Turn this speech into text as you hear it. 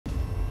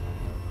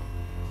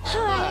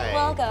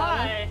welcome.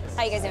 Hi.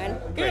 How you guys doing?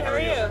 Good, how are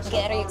you?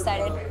 Good, are you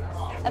excited?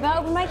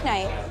 About open mic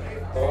night?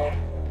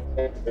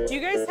 Do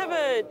you guys have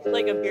a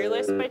beer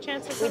list by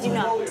chance? We do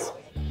not.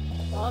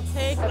 I'll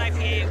take an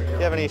IPA. Do you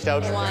have any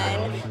stouts?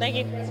 One. Thank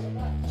you.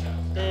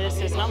 This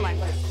is not mine.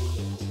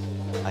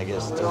 I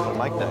guess it's open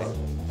mic night.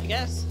 I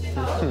guess.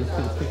 How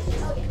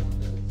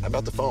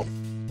about the foam?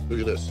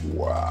 Look at this.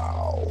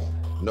 Wow.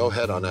 No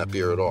head on that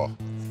beer at all.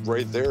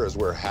 Right there is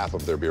where half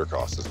of their beer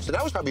cost is. So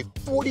that was probably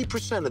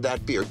 40% of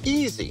that beer.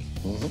 Easy.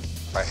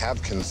 I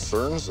have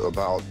concerns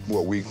about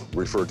what we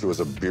refer to as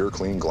a beer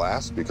clean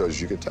glass,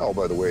 because you could tell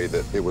by the way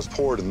that it was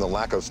poured and the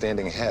lack of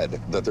standing head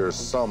that there's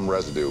some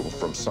residue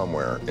from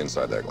somewhere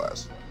inside that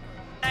glass.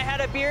 I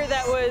had a beer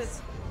that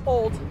was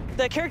old.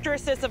 The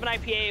characteristics of an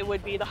IPA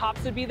would be the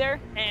hops would be there,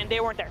 and they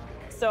weren't there.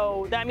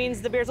 So that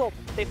means the beer's old.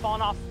 They've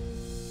fallen off.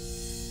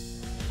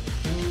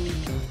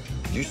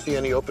 Do you see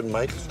any open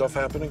mic stuff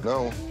happening?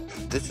 No.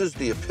 This is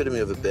the epitome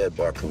of a bad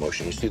bar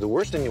promotion. You see, the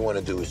worst thing you want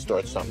to do is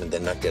start something and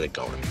then not get it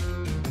going.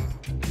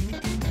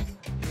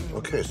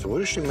 Okay, so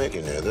what is she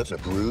making there? That's a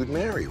brewed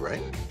Mary,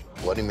 right?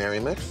 Bloody Mary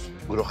mix?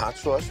 Little hot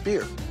sauce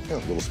beer. Yeah,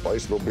 a little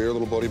spice, little beer,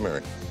 little Bloody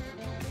Mary.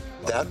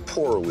 That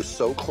pourer was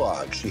so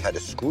clogged, she had to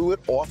screw it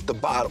off the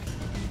bottom.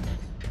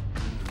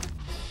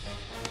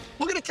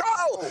 Look at it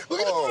go!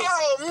 Look at it!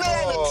 Oh,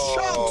 man, it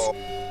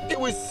chunks! It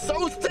was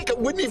so thick, it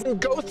wouldn't even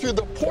go through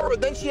the pourer.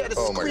 Then she had to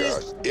Oh my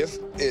squeeze. gosh. If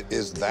it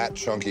is that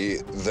chunky,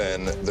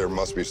 then there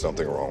must be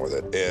something wrong with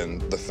it.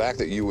 And the fact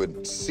that you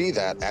would see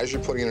that as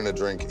you're putting it in a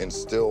drink and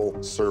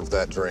still serve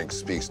that drink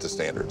speaks to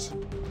standards.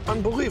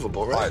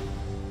 Unbelievable, right?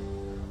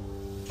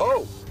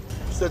 Oh,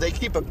 so they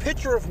keep a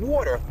pitcher of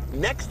water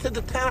next to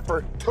the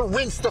tapper to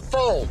rinse the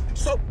foam.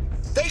 So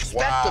they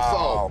expect the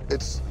foam.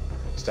 It's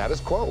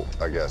status quo,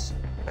 I guess.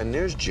 And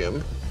there's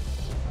Jim.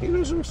 He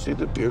doesn't see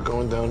the beer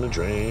going down the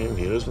drain.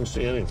 He doesn't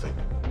see anything.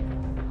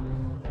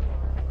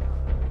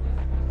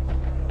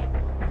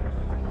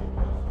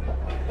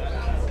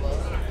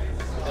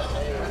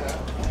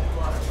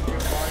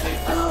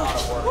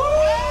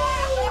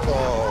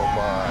 Oh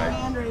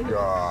my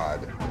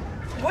God.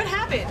 What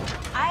happened?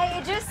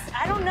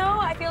 I don't know.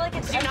 I feel like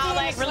it's Did you not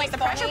empty and release it's the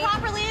pressure foamy.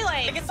 properly?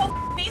 Like it's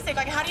so basic.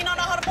 Like how do you not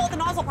know how to pull the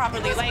nozzle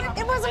properly? Like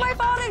It wasn't my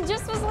fault. It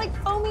just was like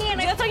foamy and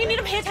that's why you need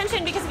to pay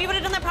attention, because if you would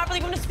have done that properly,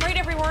 you wouldn't have sprayed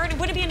everywhere. It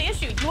wouldn't be an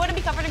issue. You wouldn't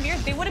be covered in beer.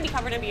 They wouldn't be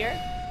covered in beer.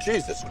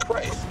 Jesus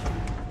Christ.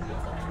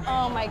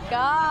 Oh my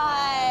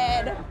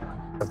God.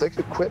 If they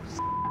could quit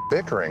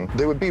bickering,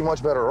 they would be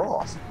much better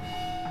off.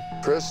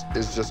 Chris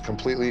is just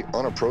completely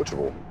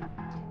unapproachable.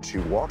 She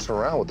walks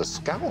around with a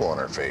scowl on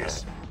her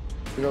face.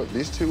 You know,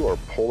 these two are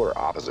polar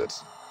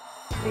opposites.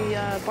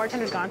 The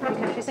bartender's gone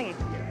because she's singing.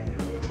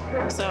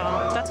 So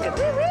that's good.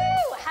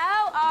 Woo-hoo!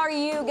 How are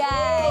you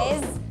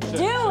guys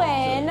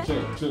doing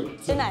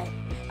tonight?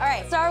 All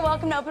right, Star,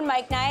 welcome to Open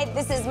Mic Night.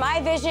 This is my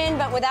vision,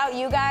 but without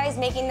you guys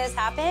making this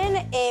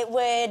happen, it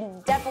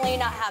would definitely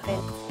not happen.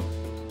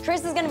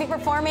 Chris is gonna be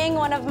performing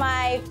one of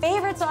my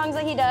favorite songs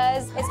that he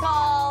does. It's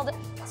called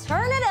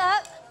Turn It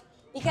Up,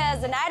 because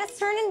the night is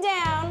turning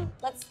down.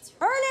 Let's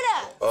turn it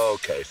up.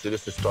 Okay, so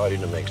this is starting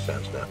to make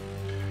sense now.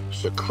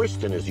 So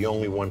Kristen is the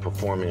only one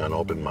performing on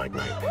Open Mic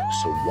Night.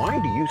 So why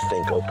do you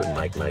think Open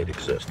Mic Night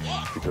exists?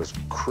 Because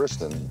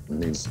Kristen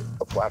needs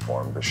a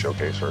platform to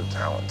showcase her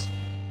talent.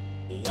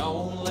 The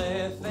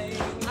only thing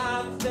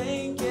I'm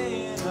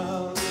thinking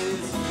of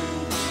is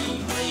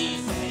you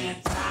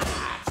racing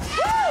time.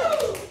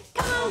 Woo!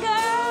 Come on,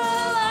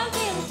 girl, I'm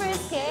feeling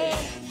frisky.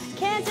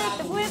 Can't take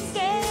the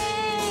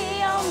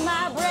whiskey on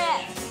my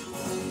breath.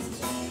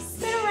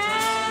 Spin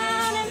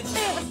around and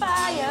feel the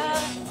fire.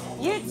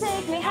 You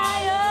take me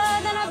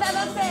higher than I've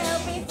ever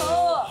felt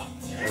before.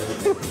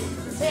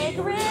 Take a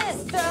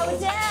risk, throw it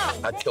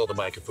down. I'd kill the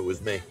mic if it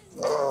was me.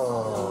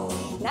 Oh.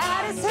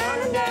 Night is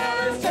turning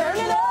down, turn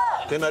it up.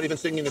 They're not even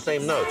singing the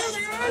same notes.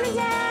 Turn it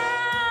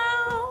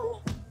down.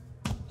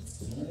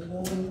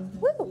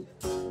 Woo.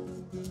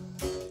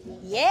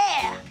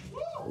 Yeah.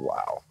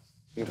 Wow.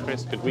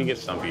 Chris, could we get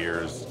some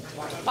beers?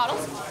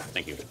 Bottles?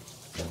 Thank you.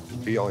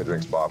 He only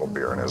drinks bottled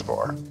beer in his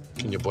bar.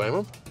 Can you blame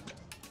him?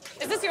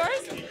 Is this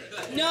yours?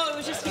 No, it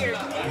was just here.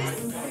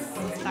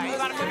 Sorry, you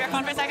want to move your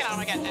phone for a second? I don't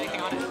want to get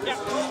anything on it. Yeah.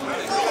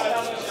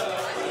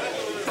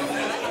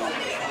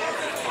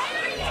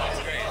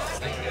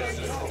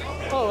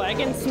 Oh, I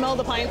can smell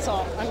the pine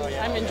salt.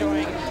 I'm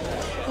enjoying.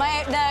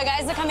 The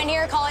guys that come in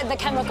here call it the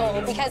chemical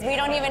because we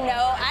don't even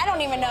know. I don't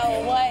even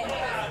know what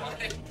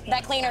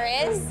that cleaner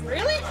is.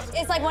 Really?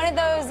 It's like one of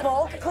those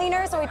bulk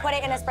cleaners, so we put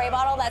it in a spray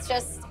bottle that's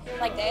just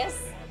like this.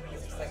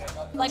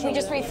 Like we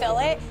just refill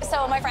it.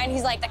 So my friend,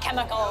 he's like the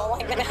chemical,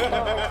 like the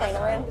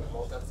cleaner in.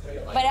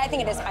 But I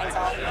think it is pine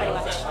salt, pretty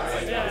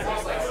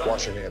much.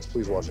 Wash your hands,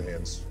 please wash your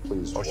hands.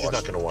 Please. Oh, she's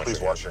not gonna wash Please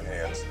her wash your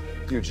hands.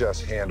 You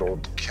just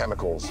handled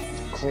chemicals,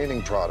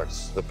 cleaning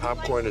products. The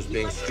popcorn is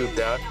being scooped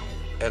out,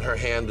 and her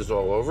hand is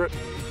all over it.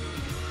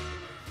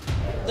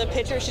 The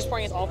pitcher she's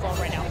pouring is all foam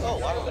right now.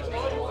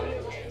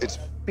 It's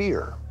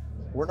beer.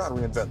 We're not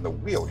reinventing the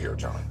wheel here,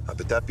 John.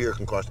 But that beer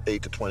can cost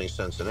 8 to 20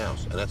 cents an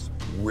ounce, and that's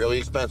really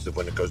expensive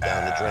when it goes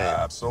down the drain.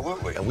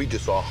 Absolutely. And we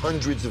just saw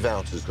hundreds of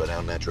ounces go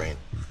down that drain.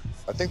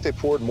 I think they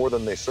poured more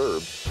than they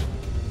served.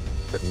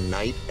 But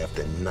night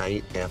after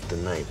night after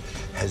night,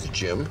 has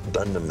Jim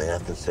done the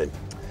math and said,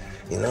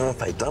 you know,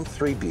 if I dump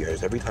 3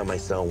 beers every time I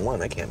sell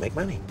 1, I can't make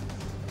money?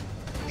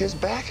 His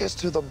back is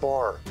to the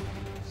bar.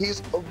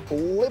 He's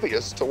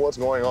oblivious to what's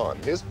going on.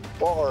 His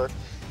bar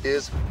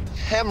is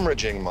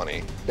hemorrhaging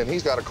money, and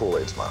he's got a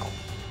Kool-Aid smile.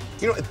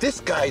 You know, this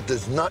guy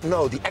does not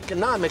know the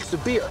economics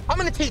of beer. I'm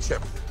gonna teach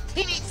him.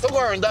 He needs to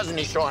learn, doesn't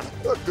he, Shawn?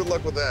 Good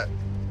luck with that.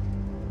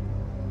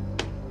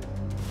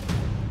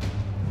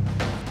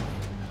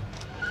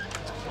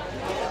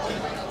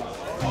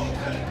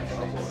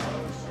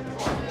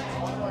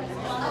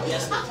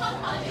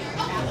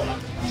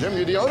 Jim,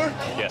 you the owner?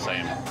 Yes, I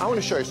am. I want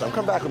to show you something.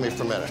 Come back with me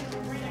for a minute.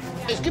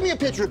 Just give me a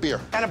pitcher of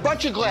beer and a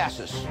bunch of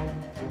glasses.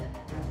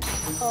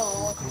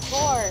 Oh, of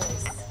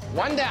course.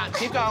 1 down.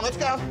 Keep going. Let's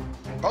go.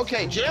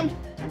 Okay, Jim,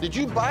 did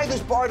you buy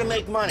this bar to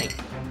make money?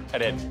 I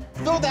did.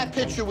 Fill that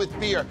pitcher with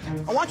beer.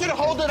 I want you to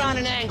hold it on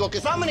an angle,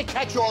 because I'm going to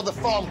catch all the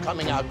foam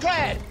coming out. Go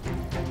ahead.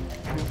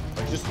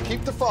 But just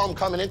keep the foam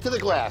coming into the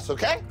glass,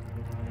 okay?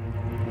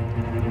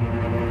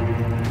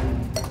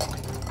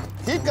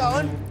 Keep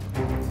going.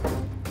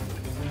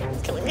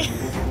 It's killing me.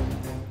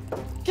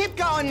 Keep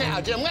going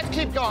now, Jim. Let's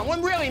keep going.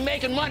 We're really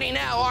making money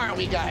now, aren't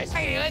we, guys?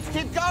 Hey, let's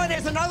keep going.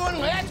 There's another one.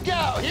 Let's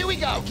go. Here we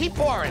go. Keep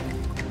pouring.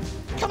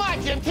 Come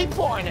on, Jim. Keep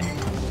pouring it.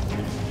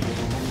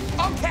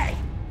 Okay.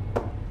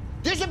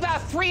 There's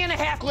about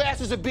 3.5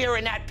 glasses of beer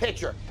in that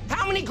pitcher.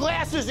 How many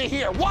glasses are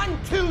here? 1,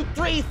 2,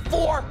 3,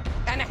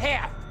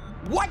 4.5.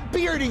 What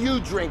beer do you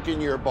drink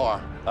in your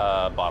bar?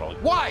 Bottle.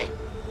 Why?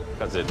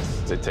 Because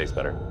it tastes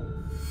better.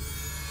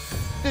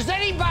 Does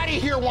anybody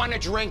here want to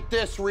drink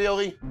this,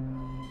 really?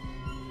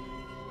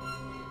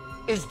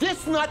 Is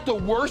this not the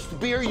worst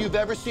beer you've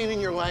ever seen in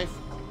your life?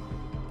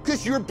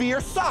 Because your beer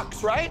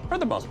sucks, right? For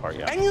the most part,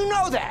 yeah. And you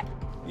know that.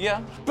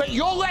 Yeah. But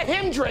you'll let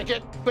him drink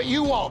it, but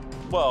you won't.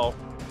 Well,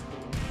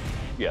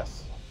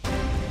 yes.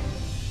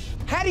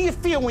 How do you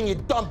feel when you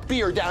dump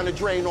beer down the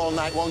drain all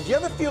night long? Do you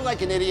ever feel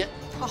like an idiot?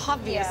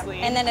 Obviously.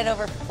 And then it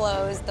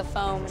overflows, the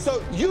foam.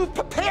 So you've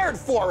prepared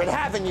for it,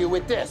 haven't you,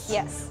 with this?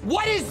 Yes.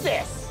 What is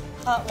this?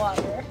 Hot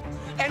water.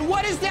 And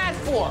what is that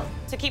for?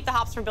 To keep the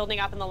hops from building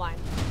up in the line.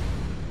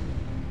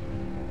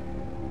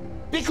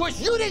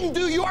 Because you didn't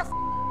do your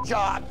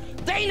job.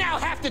 They now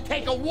have to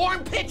take a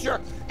warm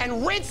pitcher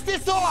and rinse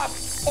this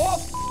off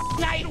all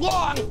night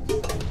long.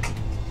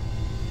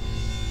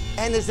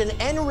 And as an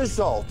end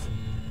result,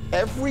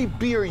 every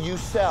beer you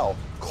sell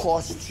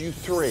costs you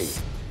 3.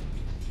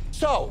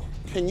 So,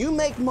 can you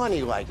make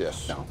money like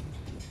this? No.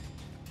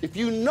 If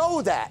you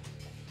know that,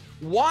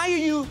 why are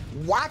you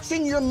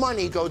watching your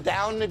money go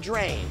down the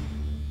drain?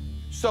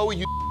 So are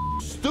you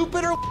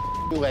stupid or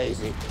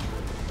lazy?